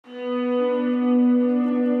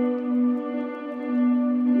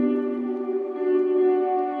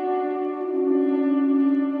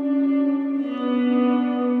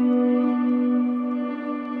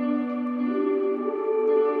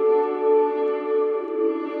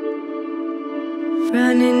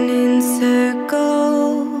running in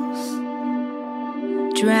circles,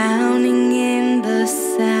 drowning in the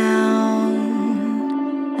sound.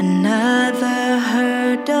 Another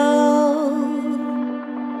hurdle,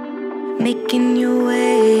 making your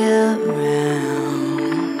way around.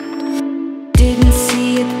 Didn't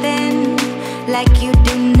see it then, like you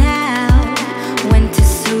do now. Went to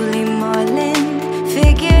Sully-Morland,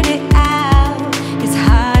 figured it out. His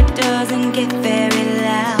heart doesn't get very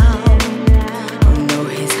loud. Oh no,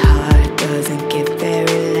 his heart doesn't get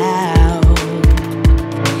very loud.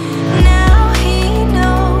 Now he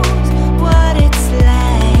knows what it's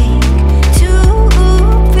like to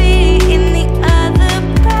be in the other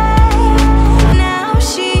brain. Now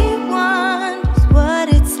she wants what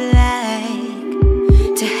it's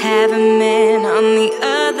like to have a man on the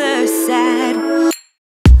other side.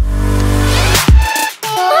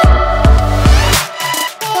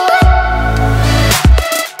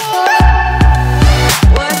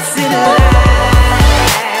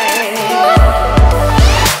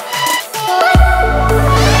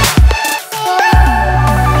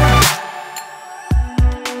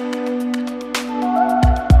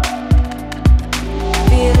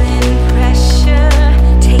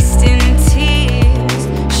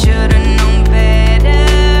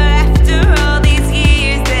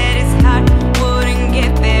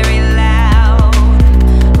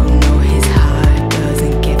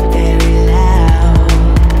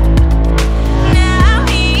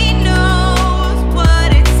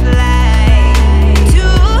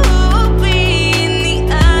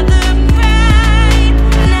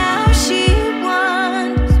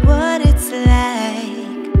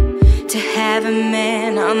 To have a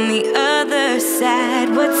man on the other side,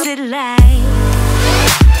 what's it like?